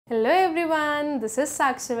Hello everyone, this is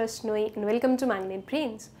Sakshi वैष्णोई and welcome to magnet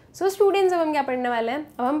brains. So students, अब हम क्या पढ़ने वाले हैं?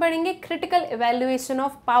 अब हम पढ़ेंगे critical evaluation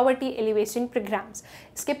of poverty elevation programmes.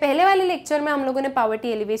 इसके पहले वाले लेक्चर में हम लोगों ने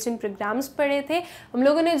पावर्टी एलिवेशन प्रोग्राम्स पढ़े थे। हम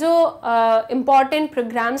लोगों ने जो इम्पॉर्टेंट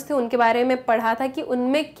प्रोग्राम्स थे उनके बारे में पढ़ा था कि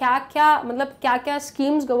उनमें क्या क्या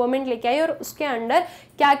स्कीम्स गवर्नमेंट लेके आई और उसके अंडर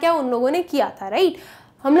क्या क्या उन लोगों ने किया था, राइट।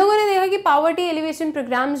 हम लोगों ने देखा कि पावर्टी एलिवेशन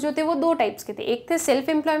प्रोग्राम्स जो थे वो दो टाइप्स के थे। एक थे सेल्फ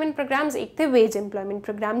एम्प्लॉयमेंट प्रोग्राम्स, एक थे वेज एम्प्लॉयमेंट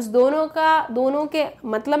प्रोग्राम्स। दोनों के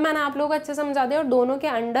मतलब मैंने आप लोगों को अच्छे समझा दिया और दोनों के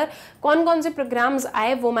अंडर कौन कौन से प्रोग्राम्स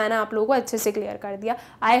आए वो मैंने आप लोगों को अच्छे से क्लियर कर दिया।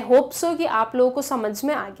 आई होप सो कि आप लोगों को समझ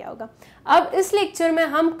में आ गया होगा। अब इस लेक्चर में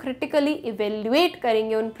हम क्रिटिकली इवेल्युएट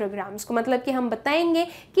करेंगे उन प्रोग्राम्स को, मतलब कि हम बताएंगे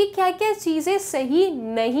कि क्या क्या चीज़ें सही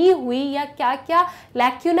नहीं हुई या क्या क्या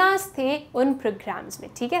लैक्यूनास थे उन प्रोग्राम्स में।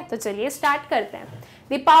 ठीक है, तो चलिए स्टार्ट करते हैं।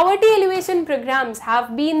 The poverty elevation programs have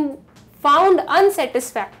been found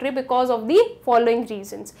unsatisfactory because of the following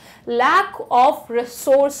reasons. Lack of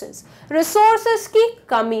resources. Resources की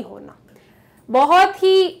कमी होना बहुत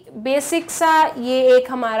ही बेसिक सा ये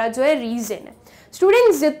एक हमारा जो है रीजन है।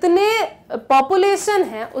 स्टूडेंट्स, जितने पॉपुलेशन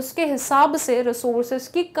है उसके हिसाब से रिसोर्सेज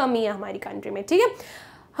की कमी है हमारी कंट्री में। ठीक है,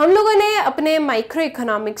 हम लोगों ने अपने माइक्रो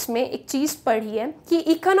इकोनॉमिक्स में एक चीज़ पढ़ी है कि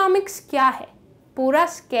इकोनॉमिक्स क्या है, पूरा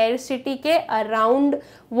स्कैरसिटी के अराउंड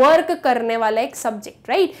वर्क करने वाला एक सब्जेक्ट,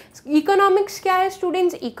 राइट। इकोनॉमिक्स क्या है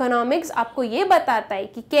स्टूडेंट्स? इकोनॉमिक्स आपको ये बताता है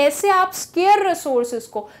कि कैसे आप स्केयर रिसोर्सेज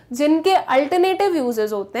को, जिनके अल्टरनेटिव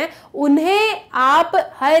यूजेस होते हैं, उन्हें आप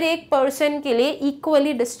हर एक पर्सन के लिए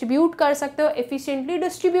इक्वली डिस्ट्रीब्यूट कर सकते हो, एफिशिएंटली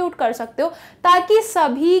डिस्ट्रीब्यूट कर सकते हो, ताकि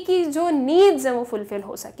सभी की जो नीड्स हैं वो फुलफिल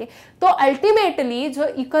हो सके। तो अल्टीमेटली जो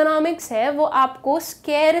इकोनॉमिक्स है वो आपको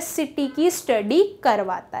स्कैरसिटी की स्टडी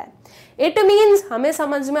करवाता है। इट मीन्स हमें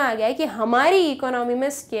समझ में आ गया है कि हमारी इकोनॉमी में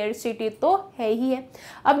स्केरसिटी तो है ही है।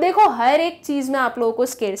 अब देखो, हर एक चीज में आप लोगों को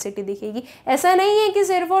स्केरसिटी दिखेगी। ऐसा नहीं है कि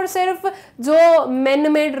सिर्फ और सिर्फ जो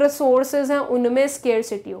मैन मेड रिसोर्सेज हैं उनमें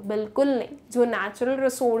स्केरसिटी हो, बिल्कुल नहीं। जो नेचुरल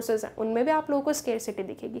रिसोर्सेज हैं उनमें भी आप लोगों को स्केरसिटी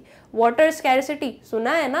दिखेगी। वाटर स्केरसिटी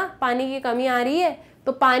सुना है ना, पानी की कमी आ रही है,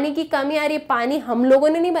 तो पानी की कमी आ रही है। पानी हम लोगों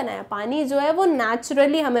ने नहीं बनाया, पानी जो है वो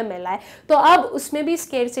नेचुरली हमें मिला है, तो अब उसमें भी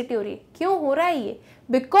स्केरसिटी हो रही है। क्यों हो रहा है ये?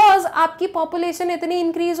 बिकॉज आपकी पॉपुलेशन इतनी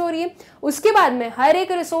इंक्रीज हो रही है। उसके बाद में हर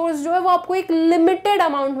एक रिसोर्स जो है वो आपको एक लिमिटेड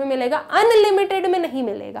अमाउंट में मिलेगा, अनलिमिटेड में नहीं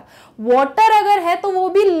मिलेगा। वाटर अगर है तो वो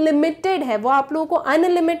भी लिमिटेड है, वो आप लोगों को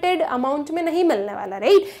अनलिमिटेड अमाउंट में नहीं मिलने वाला,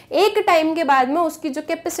 राइट। एक टाइम के बाद में उसकी जो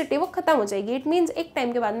कैपेसिटी वो खत्म हो जाएगी। इट मीन्स एक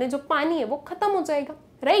टाइम के बाद में जो पानी है वो खत्म हो जाएगा,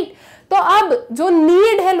 राइट। तो अब जो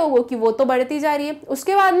नीड है लोगों की वो तो बढ़ती जा रही है।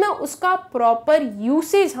 उसके बाद में उसका प्रॉपर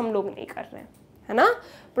यूसेज हम लोग नहीं कर रहे हैं, है ना।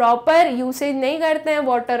 प्रॉपर यूसेज नहीं करते हैं,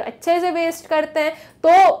 वाटर अच्छे से वेस्ट करते हैं,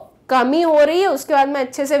 तो कमी हो रही है। उसके बाद में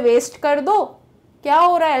अच्छे से वेस्ट कर दो, क्या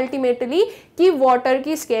हो रहा है अल्टीमेटली कि वाटर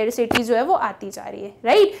की स्केरसिटी जो है वो आती जा रही है,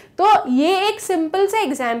 राइट। तो ये एक सिंपल सा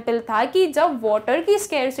एग्जांपल था कि जब वाटर की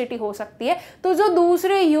स्केरसिटी हो सकती है तो जो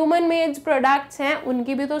दूसरे ह्यूमन मेड प्रोडक्ट्स हैं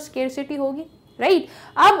उनकी भी तो स्केरसिटी होगी, राइट।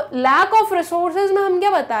 अब लैक ऑफ रिसोर्सेज में हम क्या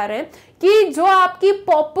बता रहे हैं कि जो आपकी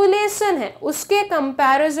पॉपुलेशन है उसके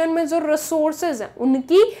कंपैरिजन में जो रिसोर्सेज हैं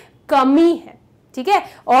उनकी कमी है, ठीक है।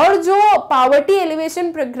 और जो पावर्टी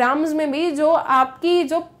एलिवेशन प्रोग्राम्स में भी जो आपकी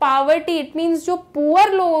जो पावर्टी, इट मींस जो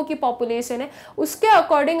पुअर लोगों की पॉपुलेशन है, उसके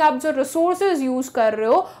अकॉर्डिंग आप जो रिसोर्सेज यूज कर रहे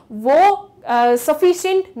हो वो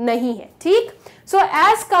सफिशिएंट नहीं है, ठीक। So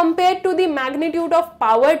as compared to the magnitude of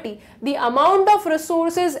poverty, the amount of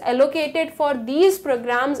resources allocated for these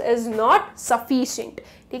programs is not sufficient.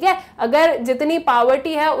 ठीक है, अगर जितनी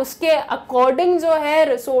पावर्टी है उसके अकॉर्डिंग जो है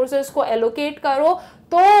रिसोर्सेज को एलोकेट करो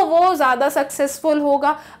तो वो ज़्यादा सक्सेसफुल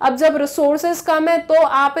होगा। अब जब रिसोर्सेज कम है तो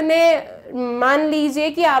आपने मान लीजिए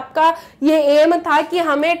कि आपका ये एम था कि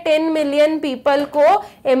हमें 10 मिलियन पीपल को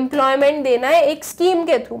एम्प्लॉयमेंट देना है एक स्कीम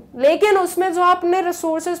के थ्रू, लेकिन उसमें जो आपने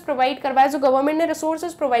रिसोर्सेज प्रोवाइड करवाए, जो गवर्नमेंट ने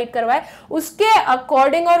रिसोर्सेज प्रोवाइड करवाए, उसके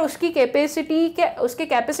अकॉर्डिंग और उसकी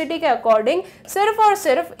कैपेसिटी के अकॉर्डिंग सिर्फ और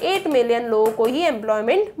सिर्फ 8 मिलियन लोगों को ही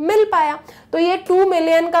एम्प्लॉयमेंट मिल पाया। तो ये 2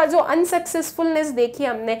 मिलियन का जो अनसक्सेसफुलनेस देखी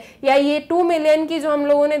हमने, या ये 2 मिलियन की जो हम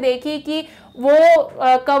लोगों ने देखी कि वो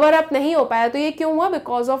कवर अप नहीं हो पाया, तो ये क्यों हुआ?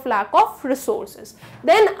 Because of lack of resources.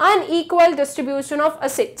 Then unequal distribution of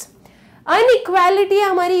assets. Inequality है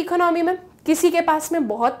हमारी इकोनॉमी में। किसी के पास में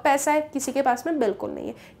बहुत पैसा है, किसी के पास में बिल्कुल नहीं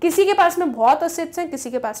है। किसी के पास में बहुत असेट्स हैं,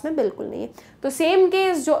 किसी के पास में बिल्कुल नहीं है। तो सेम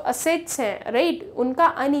केस जो असेट्स हैं, राइट, उनका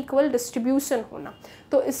अनइक्वल डिस्ट्रीब्यूशन होना,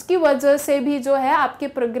 तो इसकी वजह से भी जो है आपके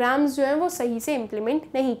प्रोग्राम्स जो हैं वो सही से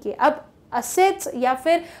इम्प्लीमेंट नहीं किए। अब असेट्स या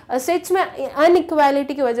फिर असेट्स में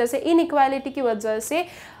अनइक्वालिटी की वजह से, इनइक्वालिटी की वजह से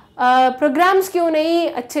प्रोग्राम्स क्यों नहीं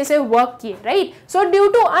अच्छे से वर्क किए, right? So due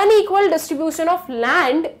to unequal distribution of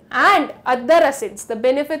land and other assets, the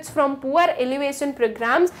benefits from poor elevation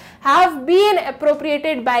programs have been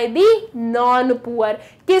appropriated by the non-poor.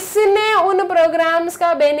 किसने उन प्रोग्राम्स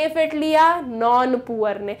का बेनिफिट लिया? नॉन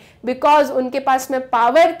पुअर ने, बिकॉज उनके पास में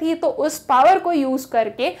पावर थी, तो उस पावर को यूज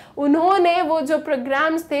करके उन्होंने वो जो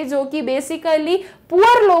प्रोग्राम्स थे जो कि बेसिकली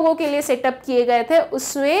पुअर लोगों के लिए सेटअप किए गए थे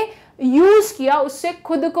उसमें यूज किया, उससे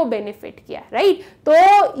खुद को बेनिफिट किया, राइट?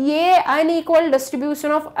 तो ये अनइक्वल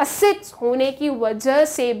डिस्ट्रीब्यूशन ऑफ असेट्स होने की वजह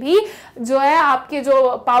से भी जो है आपके जो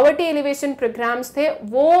पॉवर्टी एलिवेशन प्रोग्राम्स थे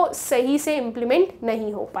वो सही से इंप्लीमेंट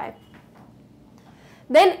नहीं हो पाए।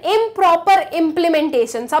 देन इम्प्रॉपर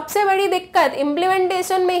इम्प्लीमेंटेशन, सबसे बड़ी दिक्कत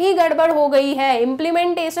इम्प्लीमेंटेशन में ही गड़बड़ हो गई है।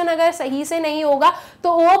 इम्प्लीमेंटेशन अगर सही से नहीं होगा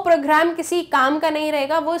तो वो प्रोग्राम किसी काम का नहीं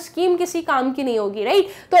रहेगा, वो स्कीम किसी काम की नहीं होगी, राइट?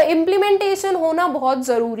 तो इम्प्लीमेंटेशन होना बहुत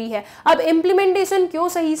जरूरी है। अब इम्प्लीमेंटेशन क्यों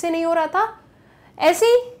सही से नहीं हो रहा था? ऐसे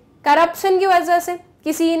ही करप्शन की वजह से,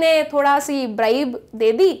 किसी ने थोड़ा सी ब्राइब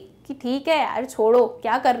दे दी कि ठीक है यार छोड़ो,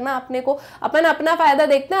 क्या करना अपने को, अपन अपना फायदा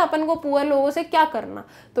देखते हैं, अपन को पुअर लोगों से क्या करना,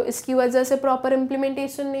 तो इसकी वजह से प्रॉपर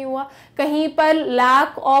इम्प्लीमेंटेशन नहीं हुआ। कहीं पर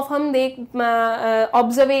लैक ऑफ हम देख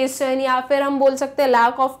ऑब्जर्वेशन या फिर हम बोल सकते हैं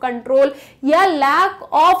लैक ऑफ कंट्रोल या लैक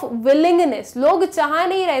ऑफ विलिंगनेस, लोग चाह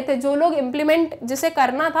नहीं रहे थे, जो लोग इम्प्लीमेंट जिसे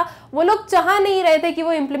करना था वो लोग चाह नहीं रहे थे कि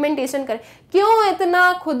वो इम्प्लीमेंटेशन करें। क्यों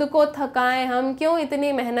इतना खुद को थकाएं हम, क्यों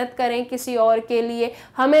इतनी मेहनत करें किसी और के लिए,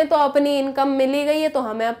 हमें तो अपनी इनकम मिली गई है तो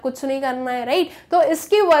हमें अब कुछ नहीं करना है, राइट? तो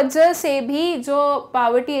इसकी वजह से भी जो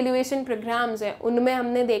पॉवर्टी एलिवेशन प्रोग्राम्स हैं उनमें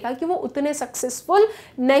हमने देखा कि वो उतने सक्सेसफुल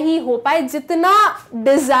नहीं हो पाए जितना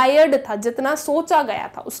डिजायर्ड था, जितना सोचा गया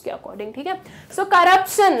था उसके अकॉर्डिंग, ठीक है? सो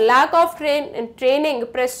corruption, lack of training,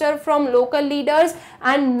 pressure from local leaders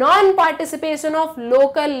and non participation of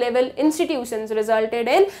local level institutions resulted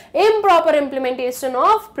in improper implementation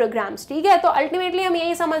of programs, ठीक है? तो अल्टीमेटली हम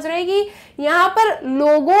यही समझ रहे हैं कि यहाँ पर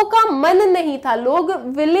लोगों का मन नहीं था, लोग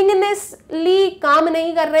विलिंगनेसली काम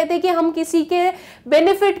नहीं कर रहे थे कि हम किसी के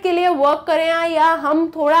बेनिफिट के लिए वर्क करें या हम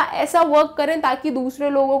थोड़ा ऐसा वर्क करें ताकि दूसरे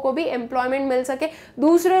लोगों को भी एम्प्लॉयमेंट मिल सके,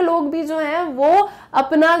 दूसरे लोग भी जो है वो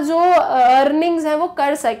अपना जो अर्निंग्स है वो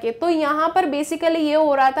कर सके। तो यहाँ पर बेसिकली ये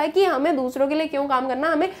हो रहा था कि हमें दूसरों के लिए क्यों काम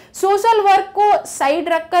करना, हमें सोशल वर्क को साइड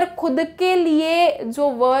रखकर खुद के लिए जो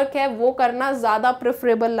वर्क है वो करना ज्यादा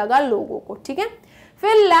प्रेफरेबल लगा लोगों को, ठीक है?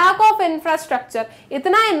 फिर लैक ऑफ इंफ्रास्ट्रक्चर,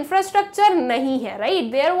 इतना इंफ्रास्ट्रक्चर नहीं है,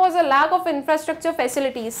 right? There was a lack of infrastructure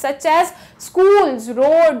facilities such as schools,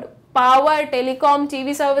 road, power, telecom,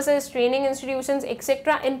 TV services, training institutions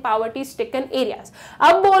etcetera in poverty स्टिकन areas.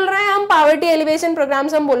 अब बोल रहे हैं हम पॉवर्टी एलिवेशन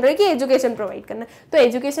प्रोग्राम्स, हम बोल रहे हैं कि एजुकेशन प्रोवाइड करना, तो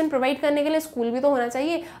एजुकेशन प्रोवाइड करने के लिए स्कूल भी तो होना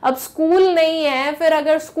चाहिए। अब स्कूल नहीं है, फिर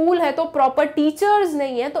अगर स्कूल है तो प्रॉपर टीचर्स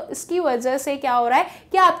नहीं है, तो इसकी वजह से क्या हो रहा है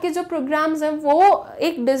कि आपके जो प्रोग्राम्स हैं वो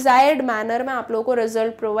एक डिजायर्ड मैनर में आप लोगों को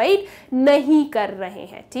रिजल्ट प्रोवाइड नहीं कर रहे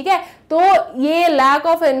हैं, ठीक है? तो ये लैक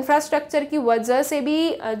ऑफ इंफ्रास्ट्रक्चर की वजह से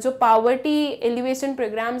भी जो पॉवर्टी एलिवेशन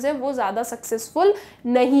प्रोग्राम्स हैं वो ज्यादा सक्सेसफुल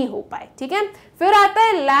नहीं हो पाए, ठीक है? फिर आता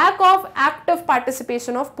है lack of active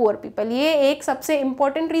participation of poor people, ये एक सबसे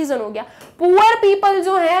इंपॉर्टेंट रीजन हो गया। पुअर पीपल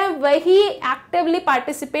जो है वही एक्टिवली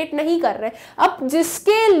पार्टिसिपेट नहीं कर रहे। अब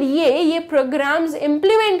जिसके लिए ये प्रोग्राम्स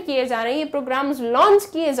इंप्लीमेंट किए जा रहे हैं, ये प्रोग्राम्स लॉन्च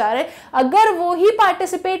किए जा रहे हैं, अगर वो ही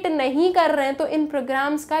पार्टिसिपेट नहीं कर रहे हैं तो इन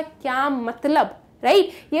प्रोग्राम्स का क्या मतलब, राइट?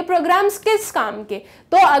 ये प्रोग्राम्स किस काम के?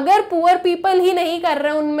 तो अगर पुअर पीपल ही नहीं कर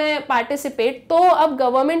रहे उनमें पार्टिसिपेट, तो अब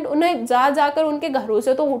गवर्नमेंट उन्हें जाकर उनके घरों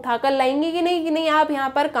से तो उठाकर लाएंगे कि नहीं आप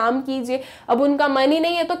यहाँ पर काम कीजिए। अब उनका मनी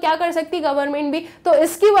नहीं है तो क्या कर सकती गवर्नमेंट भी? तो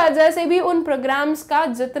इसकी वजह से भी उन प्रोग्राम्स का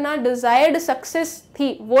जितना डिजायर्ड सक्सेस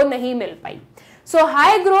थी वो नहीं मिल पाई। So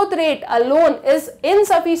high growth rate alone is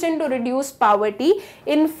insufficient to reduce poverty.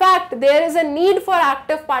 In fact, there is a need for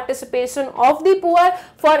active participation of the poor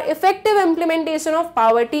for effective implementation of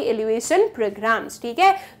poverty alleviation programs. ठीक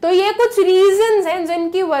है? तो ये कुछ reasons हैं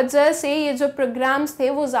जिनकी वजह से ये जो programs थे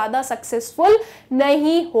वो ज्यादा successful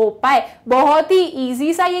नहीं हो पाए। बहुत ही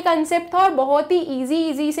easy सा ये concept था और बहुत ही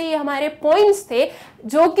easy से ये हमारे points थे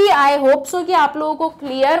जो कि I hope so कि आप लोगों को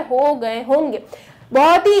clear हो गए होंगे।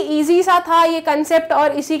 बहुत ही इजी सा था ये कंसेप्ट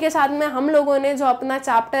और इसी के साथ में हम लोगों ने जो अपना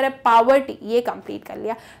चैप्टर है पावर्टी ये कंप्लीट कर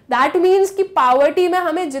लिया। दैट मीन्स कि पावर्टी में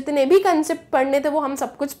हमें जितने भी कंसेप्ट पढ़ने थे वो हम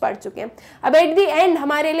सब कुछ पढ़ चुके हैं। अब एट द एंड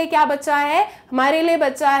हमारे लिए क्या बचा है? हमारे लिए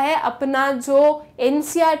बचा है अपना जो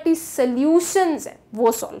एनसीईआरटी सॉल्यूशंस है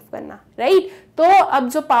वो सॉल्व करना, राइट? तो अब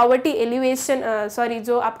जो पावर्टी एलिवेशन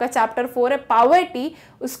जो आपका चैप्टर 4 है पावर्टी,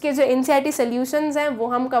 उसके जो एनसीईआरटी सॉल्यूशंस हैं वो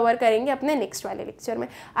हम कवर करेंगे अपने नेक्स्ट वाले लेक्चर में।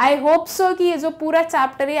 आई होप सो कि ये जो पूरा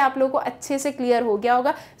चैप्टर है आप लोगों को अच्छे से क्लियर हो गया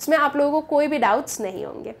होगा, इसमें आप लोगों को कोई भी डाउट्स नहीं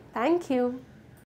होंगे। Thank you.